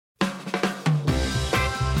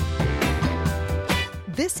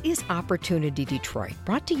This is Opportunity Detroit,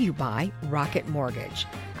 brought to you by Rocket Mortgage.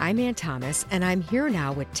 I'm Ann Thomas, and I'm here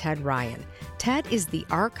now with Ted Ryan. Ted is the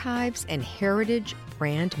Archives and Heritage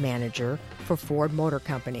Brand Manager for Ford Motor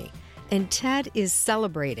Company. And Ted is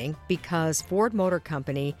celebrating because Ford Motor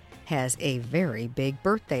Company has a very big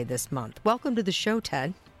birthday this month. Welcome to the show,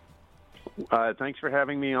 Ted. Thanks for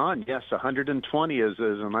having me on. Yes, 120 is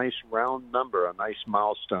a nice round number, a nice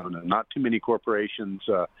milestone, and not too many corporations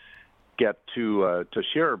get to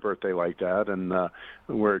share a birthday like that. And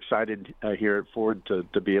we're excited here at Ford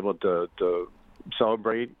to be able to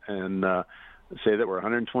celebrate and say that we're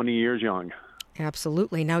 120 years young.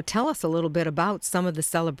 Absolutely. Now tell us a little bit about some of the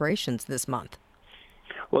celebrations this month.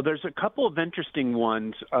 Well, there's a couple of interesting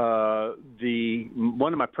ones. One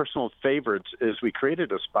of my personal favorites is we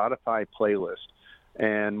created a Spotify playlist.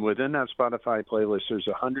 And within that Spotify playlist, there's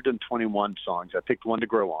 121 songs. I picked one to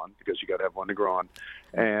grow on because you got to have one to grow on.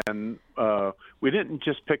 And we didn't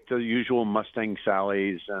just pick the usual Mustang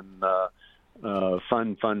Sallies and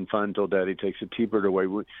fun till Daddy takes a T-bird away.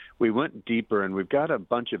 We went deeper, and we've got a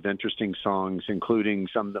bunch of interesting songs, including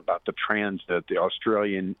some about the Transit, the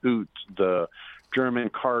Australian Oot, the German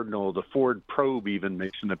Cardinal, the Ford Probe even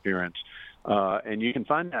makes an appearance. And you can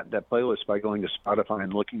find that playlist by going to Spotify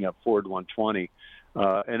and looking up Ford 120.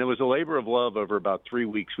 And it was a labor of love over about 3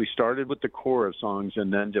 weeks. We started with the core of songs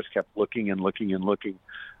and then just kept looking and looking and looking.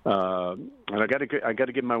 And I got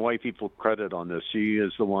to give my wife equal credit on this. She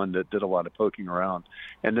is the one that did a lot of poking around.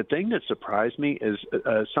 And the thing that surprised me is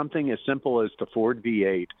something as simple as the Ford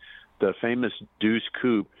V8, the famous Deuce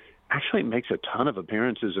Coupe, actually makes a ton of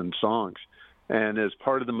appearances in songs. And as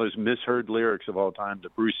part of the most misheard lyrics of all time, the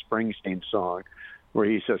Bruce Springsteen song, where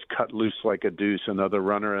he says, "Cut loose like a deuce, another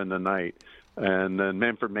runner in the night." And then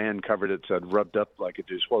Manfred Mann covered it, said, "Rubbed up like a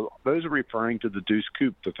deuce." Well, those are referring to the Deuce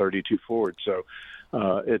Coupe, the 32 Ford. So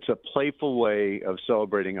it's a playful way of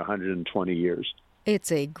celebrating 120 years. It's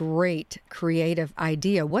a great creative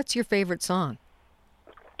idea. What's your favorite song?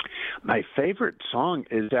 My favorite song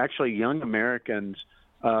is actually Young Americans.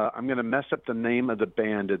 I'm going to mess up the name of the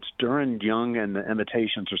band. It's Durand Young and the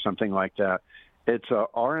Imitations or something like that. It's a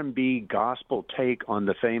R&B gospel take on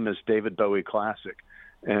the famous David Bowie classic.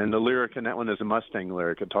 And the lyric in that one is a Mustang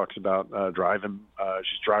lyric. It talks about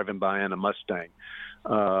she's driving by in a Mustang.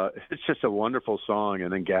 It's just a wonderful song.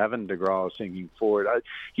 And then Gavin DeGraw singing Ford.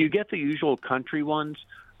 You get the usual country ones,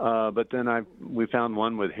 but then we found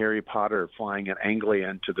one with Harry Potter flying an Anglia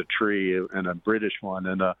into the tree, and a British one,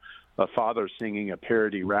 and a father singing a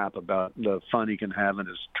parody rap about the fun he can have in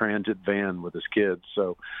his transit van with his kids.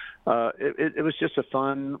 So it was just a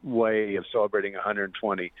fun way of celebrating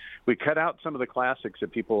 120. We cut out some of the classics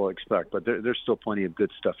that people expect, but there's still plenty of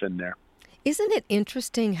good stuff in there. Isn't it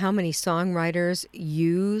interesting how many songwriters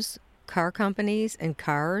use car companies and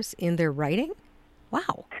cars in their writing?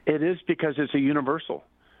 Wow. It is, because it's a universal.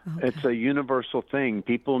 Okay. It's a universal thing.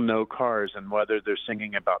 People know cars, and whether they're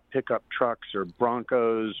singing about pickup trucks or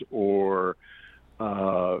Broncos or,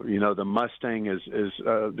 the Mustang is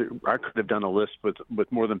I could have done a list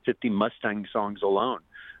with more than 50 Mustang songs alone,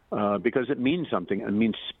 because it means something. It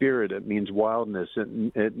means spirit. It means wildness.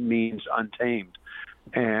 It means untamed.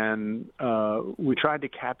 And we tried to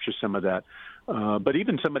capture some of that. But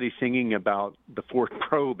even somebody singing about the Ford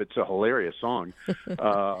Probe, it's a hilarious song.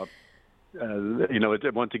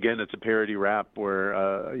 Once again, it's a parody rap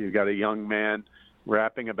where you've got a young man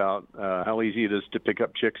rapping about how easy it is to pick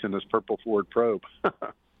up chicks in this purple Ford Probe.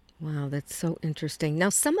 Wow, that's so interesting. Now,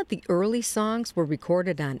 some of the early songs were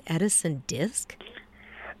recorded on Edison disc?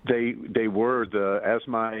 They were. As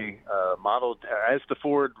the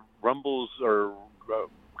Ford rumbles or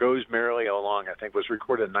goes merrily along, I think was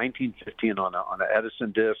recorded in 1915 on an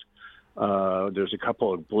Edison disc. There's a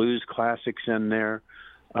couple of blues classics in there.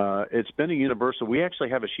 It's been a universal. We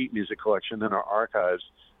actually have a sheet music collection in our archives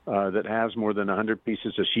that has more than 100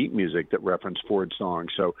 pieces of sheet music that reference Ford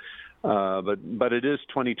songs. So, but it is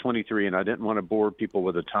 2023, and I didn't want to bore people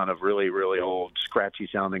with a ton of really, really old,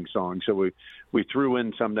 scratchy-sounding songs. So we threw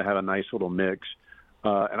in some to have a nice little mix.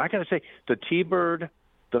 And I got to say, the T-Bird,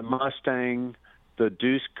 the Mustang, the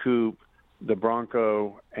Deuce Coupe, the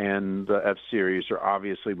Bronco, and the F-Series are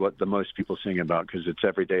obviously what the most people sing about because it's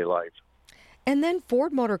everyday life. And then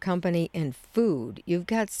Ford Motor Company and food. You've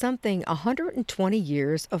got 120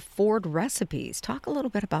 years of Ford recipes. Talk a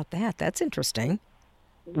little bit about that. That's interesting.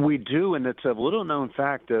 We do, and it's a little-known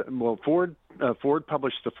fact. Ford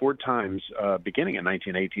published the Ford Times beginning in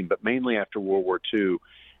 1918, but mainly after World War II.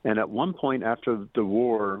 And at one point after the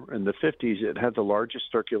war in the 50s, it had the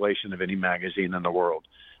largest circulation of any magazine in the world.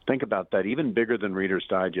 Think about that, even bigger than Reader's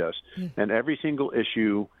Digest. And every single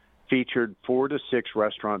issue featured 4 to 6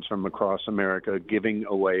 restaurants from across America giving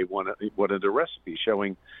away one of their recipes,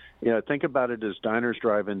 showing, think about it as diners,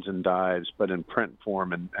 drive-ins, and dives, but in print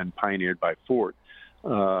form and pioneered by Ford.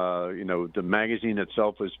 The magazine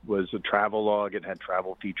itself was a travel log. It had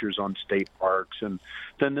travel features on state parks, and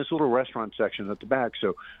then this little restaurant section at the back.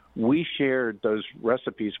 So we shared those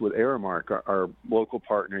recipes with Aramark, our local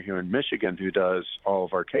partner here in Michigan, who does all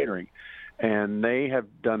of our catering. And they have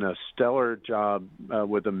done a stellar job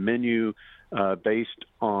with a menu based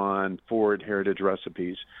on Ford heritage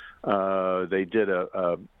recipes. They did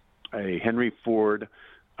a Henry Ford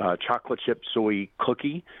chocolate chip soy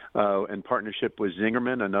cookie in partnership with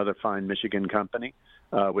Zingerman, another fine Michigan company,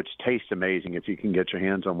 which tastes amazing if you can get your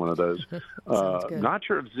hands on one of those. Not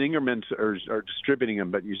sure if Zingerman are distributing them,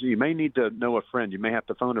 but you may need to know a friend. You may have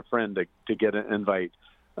to phone a friend to get an invite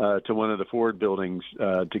to one of the Ford buildings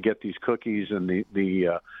to get these cookies, and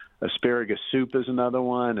the asparagus soup is another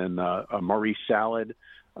one, and a Maurice salad,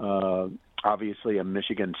 obviously a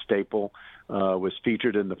Michigan staple, was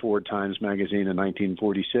featured in the Ford Times magazine in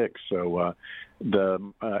 1946. So the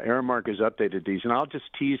Aramark has updated these, and I'll just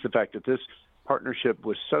tease the fact that this partnership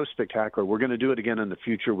was so spectacular. We're going to do it again in the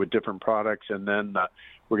future with different products, and then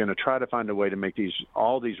we're going to try to find a way to make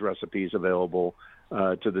all these recipes available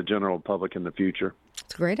to the general public in the future.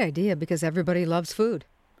 It's a great idea because everybody loves food.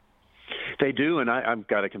 They do, and I've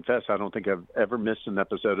got to confess, I don't think I've ever missed an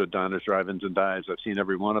episode of Diners, Drive-Ins, and Dives. I've seen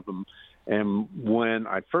every one of them. And when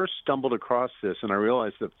I first stumbled across this, and I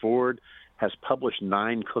realized that Ford has published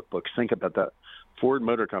 9 cookbooks. Think about that. Ford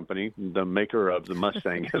Motor Company, the maker of the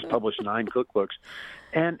Mustang, has published 9 cookbooks.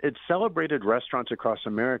 And it celebrated restaurants across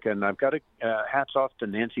America. And I've got to hats off to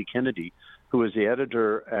Nancy Kennedy, who was the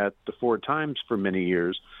editor at the Ford Times for many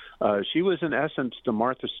years. She was, in essence, the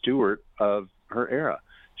Martha Stewart of her era.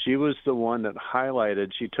 She was the one that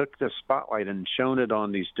highlighted, she took the spotlight and shone it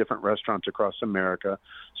on these different restaurants across America,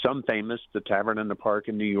 some famous, the Tavern in the Park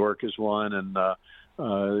in New York is one, and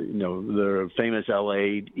the famous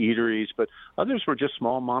L.A. eateries, but others were just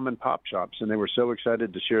small mom-and-pop shops, and they were so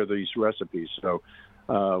excited to share these recipes. So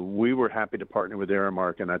we were happy to partner with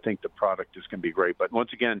Aramark, and I think the product is going to be great. But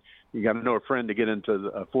once again, you got to know a friend to get into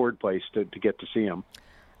a Ford place to get to see them.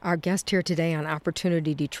 Our guest here today on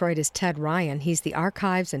Opportunity Detroit is Ted Ryan. He's the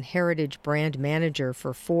Archives and Heritage Brand Manager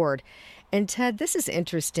for Ford. And Ted, this is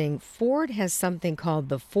interesting. Ford has something called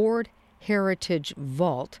the Ford Heritage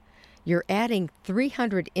Vault. You're adding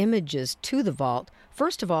 300 images to the vault.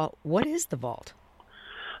 First of all, what is the vault?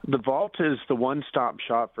 The vault is the one-stop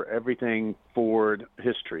shop for everything Ford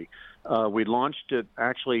history. We launched it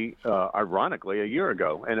actually, ironically, a year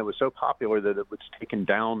ago, and it was so popular that it was taken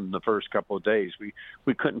down the first couple of days.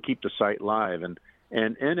 We couldn't keep the site live, and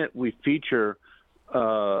in it we feature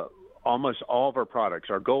almost all of our products.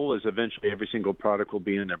 Our goal is eventually every single product will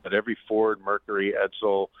be in there, but every Ford, Mercury,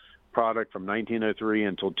 Edsel product from 1903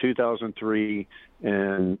 until 2003.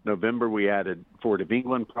 In November, we added Ford of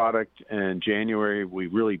England product. In January, we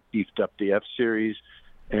really beefed up the F-Series.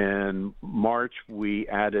 In March, we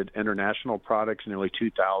added international products, nearly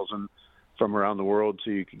 2,000 from around the world, so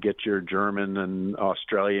you could get your German and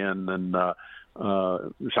Australian and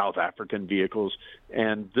South African vehicles.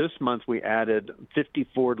 And this month, we added 50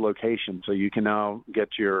 Ford locations, so you can now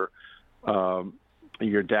get your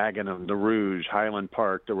Dagenham, the Rouge, Highland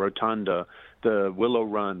Park, the Rotunda, the Willow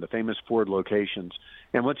Run, the famous Ford locations.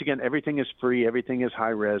 And once again, everything is free, everything is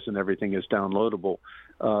high-res, and everything is downloadable.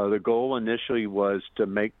 The goal initially was to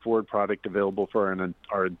make Ford product available for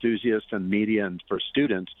our enthusiasts and media and for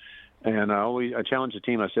students. And I challenged the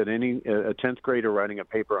team. I said, a 10th grader writing a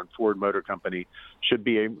paper on Ford Motor Company should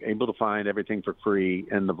be able to find everything for free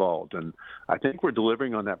in the vault. And I think we're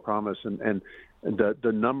delivering on that promise. And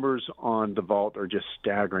the numbers on the vault are just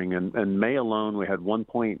staggering. And in May alone, we had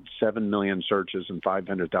 1.7 million searches and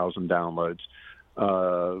 500,000 downloads.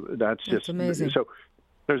 That's just amazing. So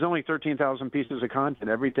there's only 13,000 pieces of content.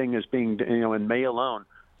 Everything is being, in May alone,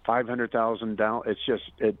 500,000 down. It's just,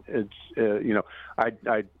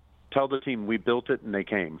 I tell the team we built it and they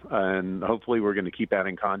came. And hopefully we're going to keep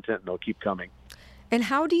adding content and they'll keep coming. And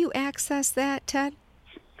how do you access that, Ted?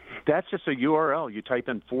 That's just a URL. You type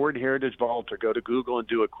in Ford Heritage Vault or go to Google and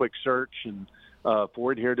do a quick search and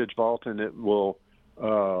Ford Heritage Vault, and it will,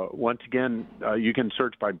 once again, you can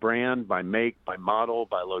search by brand, by make, by model,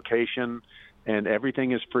 by location, and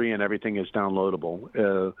everything is free and everything is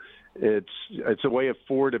downloadable. It's a way of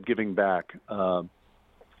Ford of giving back.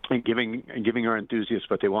 And giving our enthusiasts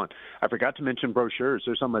what they want. I forgot to mention brochures.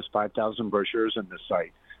 There's almost 5,000 brochures on this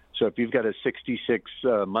site. So if you've got a 66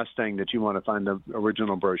 Mustang that you want to find the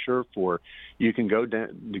original brochure for, you can go there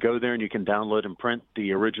and you can download and print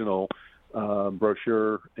the original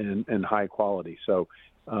brochure in high quality. So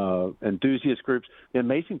enthusiast groups. The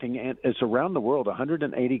amazing thing is around the world,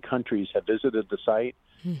 180 countries have visited the site.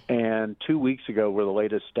 And 2 weeks ago were the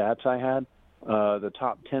latest stats I had. The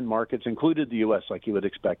top 10 markets included the U.S., like you would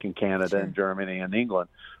expect, in Canada and Germany and England,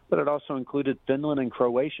 but it also included Finland and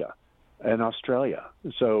Croatia and Australia.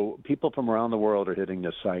 So people from around the world are hitting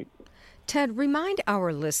this site. Ted, remind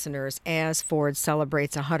our listeners, as Ford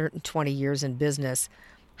celebrates 120 years in business,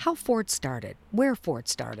 how Ford started, where Ford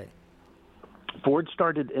started. Ford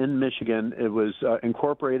started in Michigan. It was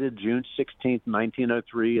incorporated June 16th,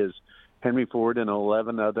 1903, as Henry Ford and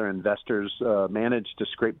 11 other investors managed to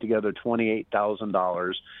scrape together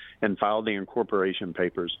 $28,000 and filed the incorporation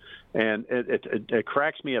papers. And it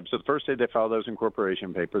cracks me up. So the first day they filed those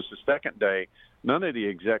incorporation papers. The second day, none of the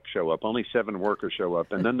execs show up. Only 7 workers show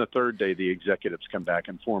up. And then the third day, the executives come back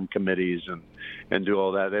and form committees and do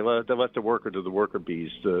all that. They let the worker do the worker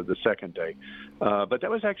bees the second day. But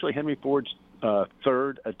that was actually Henry Ford's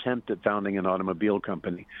third attempt at founding an automobile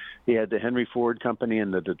company. He had the Henry Ford Company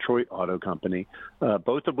and the Detroit Auto Company,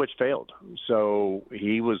 both of which failed. So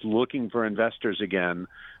he was looking for investors again,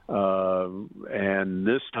 and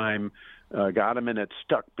this time got him, and it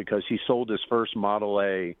stuck because he sold his first Model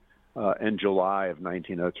A in July of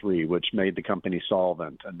 1903, which made the company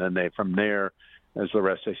solvent. And then from there, as the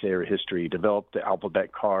rest I say are history, developed the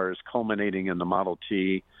alphabet cars, culminating in the Model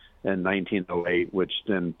T in 1908, which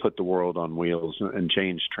then put the world on wheels and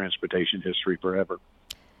changed transportation history forever.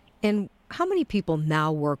 And how many people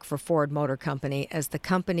now work for Ford Motor Company as the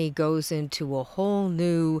company goes into a whole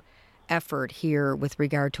new effort here with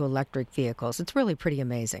regard to electric vehicles? It's really pretty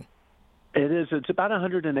amazing. It is. It's about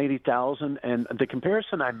 180,000. And the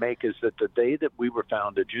comparison I make is that the day that we were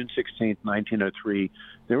founded, June 16th, 1903,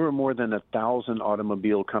 there were more than 1,000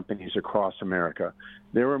 automobile companies across America.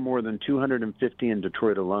 There were more than 250 in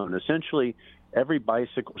Detroit alone. Essentially, every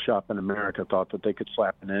bicycle shop in America thought that they could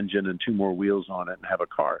slap an engine and 2 more wheels on it and have a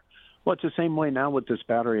car. Well, it's the same way now with this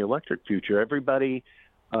battery electric future. Everybody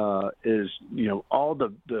is, all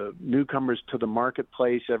the newcomers to the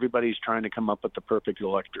marketplace. Everybody's trying to come up with the perfect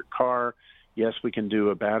electric car. Yes, we can do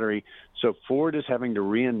a battery. So Ford is having to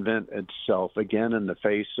reinvent itself again in the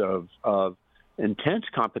face of intense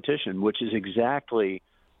competition, which is exactly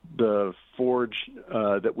the forge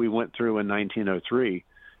that we went through in 1903.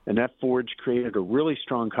 And that forge created a really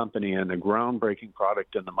strong company and a groundbreaking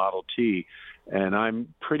product in the Model T. And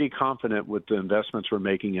I'm pretty confident with the investments we're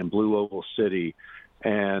making in Blue Oval City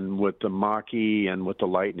and with the Mach-E and with the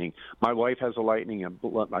Lightning. My wife has a Lightning, and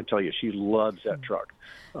I tell you, she loves that truck.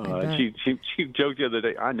 She joked the other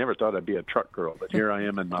day, I never thought I'd be a truck girl, but here I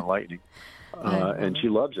am in my Lightning, and she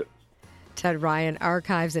loves it. Ted Ryan,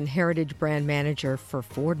 Archives and Heritage Brand Manager for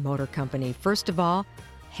Ford Motor Company. First of all,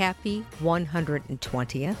 happy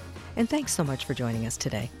 120th, and thanks so much for joining us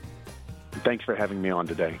today. Thanks for having me on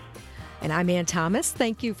today. And I'm Ann Thomas.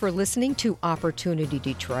 Thank you for listening to Opportunity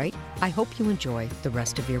Detroit. I hope you enjoy the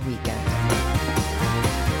rest of your weekend.